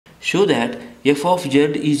show that f of z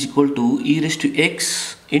is equal to e raised to x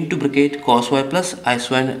into bracket cos y plus I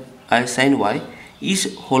sin y is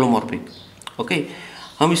holomorphic. Okay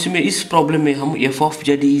हम इसमें इस problem में हम f of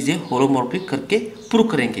z is a holomorphic करके prove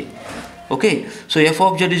करेंगे. Okay so f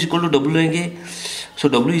of z is equal to w लेंगे. सो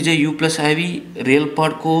w is a u plus I we. Real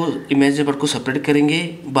part को imaginary part को सेपरेट करेंगे.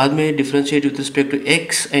 बाद में differentiate with respect to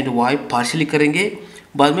x and y partially करेंगे.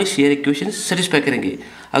 बाद में शेयर इक्वेशन सेटिस्फाई करेंगे.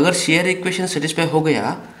 अगर शेयर इक्वेशन सेटिस्फाई हो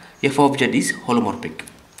गया f of z is holomorphic.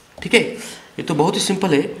 ठीक है, ये तो बहुत ही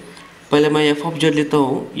सिंपल है. पहले मैं f of z लेता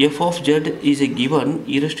हूँ. f of z is a given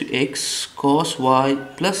e raised to x cos y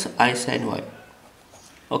plus I sin y.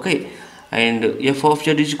 Okay and f of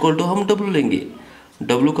z is equal to हम w लेंगे.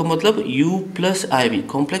 w का मतलब u plus I we,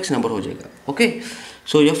 complex number हो जाएगा. Okay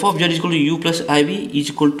so f of z is equal to u plus I we is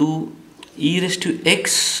equal to e raised to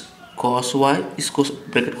x cos y, इसको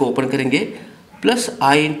bracket को open करेंगे, plus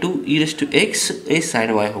i into E raise to x A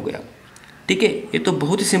sign Y हो गया. ठीक है, ये तो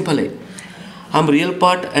बहुत ही सिंपल है. हम real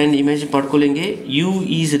part and imaginary part को लेंगे. u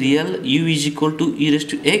is real, u is equal to E raise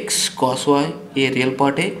to x cos Y, ये रियल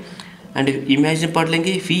पार्ट है. एंड इमेजिनरी पार्ट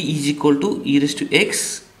लेंगे, v is equal to E raise to x,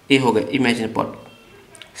 ए हो गया imaginary part,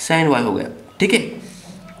 sign Y हो गया. ठीक है,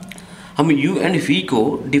 हम u एंड v को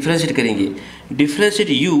डिफ्रेंशिएट करेंगे. Differentiate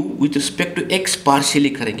u with respect to x partially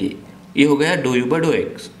करेंगे, ये हो गया dough you by dough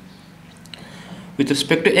x. With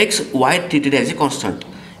respect to x y treated as a constant.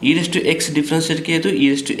 E raise to x differentiate किए तो ई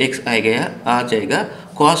रेस टू एक्स आ जाएगा.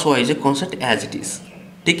 Cos Y is a constant as it is.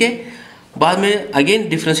 ठीक है, बाद में अगेन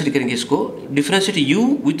डिफ्रेंशिएट करेंगे इसको. Differentiate u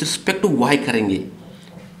with respect to y करेंगे.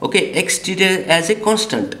 Okay x treated as a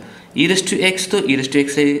constant. E raise to x तो ई रेस टू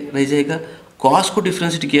एक्स रह जाएगा. कॉस को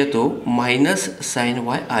डिफ्रेंशिएट किया तो माइनस साइन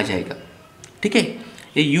वाई आ जाएगा. ठीक है,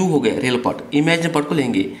 ये u हो गया रियल पार्ट. इमेजिनरी पार्ट को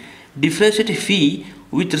लेंगे. Differentiate v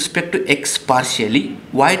with respect to x partially,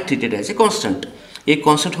 y treated as a constant, एक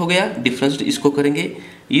कांस्टेंट हो गया. डिफरेंशिएट इसको करेंगे,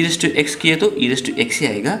 ई रेस टू एक्स किए तो ई रेस टू एक्स ही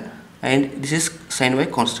आएगा. And this is sine Y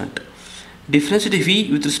constant. Differentiate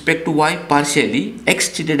v with respect to y partially,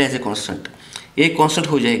 x treated as a constant, एक constant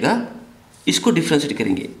हो जाएगा. इसको डिफरेंशिएट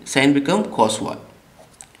करेंगे, साइन बिकम कॉस y.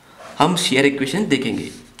 हम शेयर इक्वेशन देखेंगे.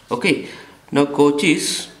 ओके नाउ कोचीज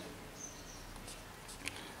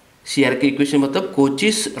शेयर की equation मतलब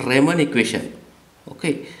कोचीज Ramon equation.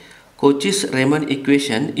 Okay कोचीज Ramon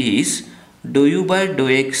equation is dou u by dou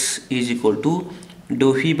x is equal to dou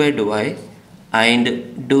phi by dou y and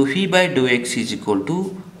dou phi by dou x is equal to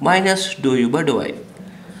minus dou u by dou y.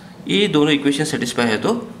 ये दोनों equation satisfy है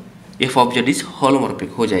तो f of z is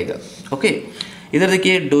holomorphic हो जाएगा. Okay इधर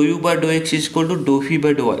देखिए dou u by dou x is equal to dou phi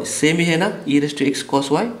by dou y, same ही है ना, e raised to x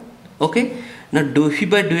cos y. Okay ना dou phi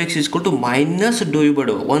by dou x is equal to minus dou u by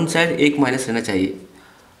dou y. One side एक minus रहना चाहिए.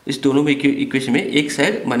 इस दोनों में equation में एक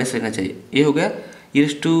साइड माइनस रहना चाहिए. ये हो गया e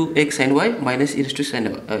raised to x sin y minus e raised to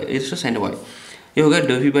sin y. ये होगा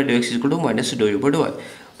dou v by dou x is equal to minus dou u by dou y.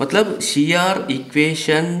 मतलब CR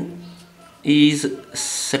equation is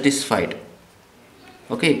satisfied.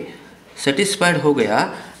 Okay satisfied हो गया.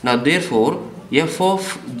 Now therefore f of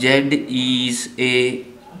z is a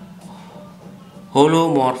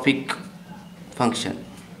holomorphic function.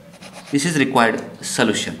 This is required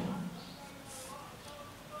solution.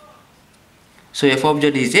 So f of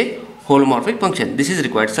z is a holomorphic function. This is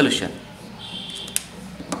required solution.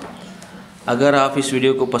 अगर आप इस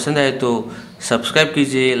video को पसंद आए तो subscribe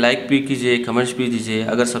कीजिए, लाइक भी कीजिए, कमेंट्स भी दीजिए.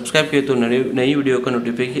 अगर सब्सक्राइब किए तो नई वीडियो का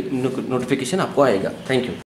नोटिफिकेशन आपको आएगा. Thank you.